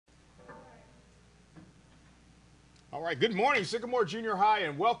All right, good morning, Sycamore Junior High,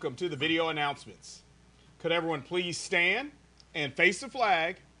 and welcome to the video announcements. Could everyone please stand and face the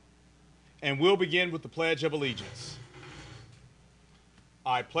flag, and we'll begin with the Pledge of Allegiance.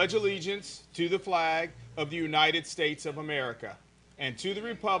 I pledge allegiance to the flag of the United States of America and to the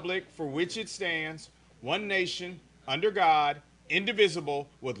republic for which it stands, one nation, under God, indivisible,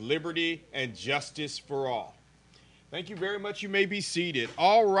 with liberty and justice for all. Thank you very much. You may be seated.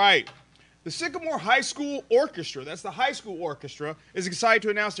 All right. The Sycamore High School Orchestra, that's the high school orchestra, is excited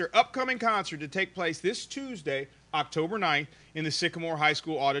to announce their upcoming concert to take place this Tuesday, October 9th, in the Sycamore High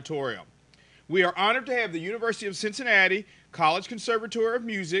School Auditorium. We are honored to have the University of Cincinnati College Conservatory of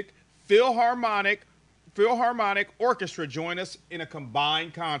Music Philharmonic Orchestra join us in a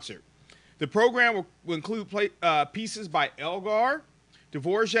combined concert. The program will include pieces by Elgar,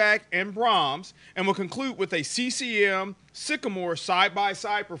 Dvorak, and Brahms, and will conclude with a CCM Sycamore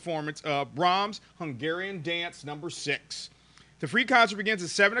side-by-side performance of Brahms' Hungarian Dance No. 6. The free concert begins at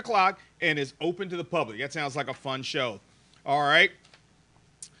 7 o'clock and is open to the public. That sounds like a fun show. All right.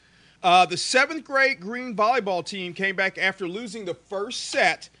 The 7th grade Green volleyball team came back after losing the first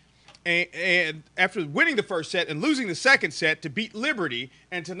set and after winning the first set and losing the second set to beat Liberty,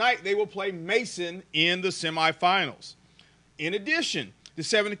 and tonight they will play Mason in the semifinals. In addition, the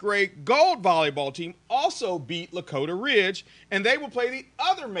 7th grade Gold volleyball team also beat Lakota Ridge, and they will play the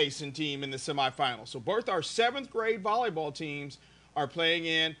other Mason team in the semifinals. So both our 7th grade volleyball teams are playing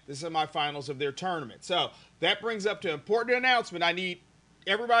in the semifinals of their tournament. So that brings up to an important announcement. I need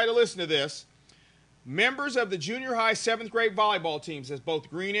everybody to listen to this. Members of the junior high 7th grade volleyball teams, as both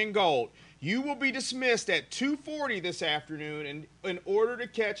green and gold, you will be dismissed at 2:40 this afternoon in order to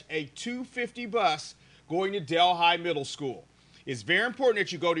catch a 2:50 bus going to Delhi Middle School. It's very important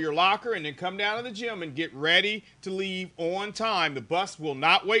that you go to your locker and then come down to the gym and get ready to leave on time. The bus will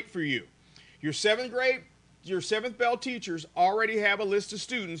not wait for you. Your 7th bell teachers already have a list of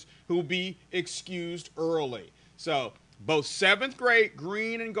students who will be excused early. So both 7th grade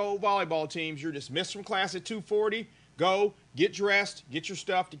green and gold volleyball teams, you're dismissed from class at 2:40. Go, get dressed, get your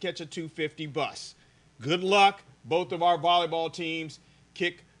stuff to catch a 2:50 bus. Good luck. Both of our volleyball teams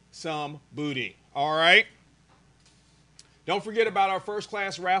kick some booty. All right? Don't forget about our first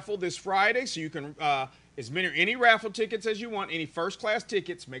class raffle this Friday, so you can any raffle tickets as you want, any first class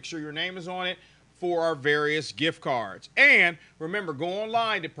tickets. Make sure your name is on it for our various gift cards. And remember, go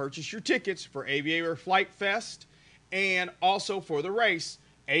online to purchase your tickets for Aviator Flight Fest and also for the race.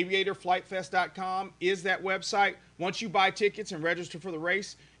 AviatorFlightFest.com is that website. Once you buy tickets and register for the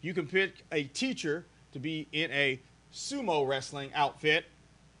race, you can pick a teacher to be in a sumo wrestling outfit.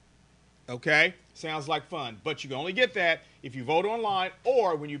 Okay? Sounds like fun. But you can only get that if you vote online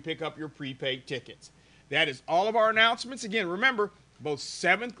or when you pick up your prepaid tickets. That is all of our announcements. Again, remember, both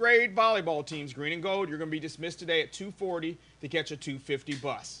 7th grade volleyball teams, green and gold, you're going to be dismissed today at 2:40 to catch a 2:50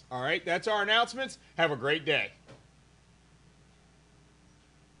 bus. All right? That's our announcements. Have a great day.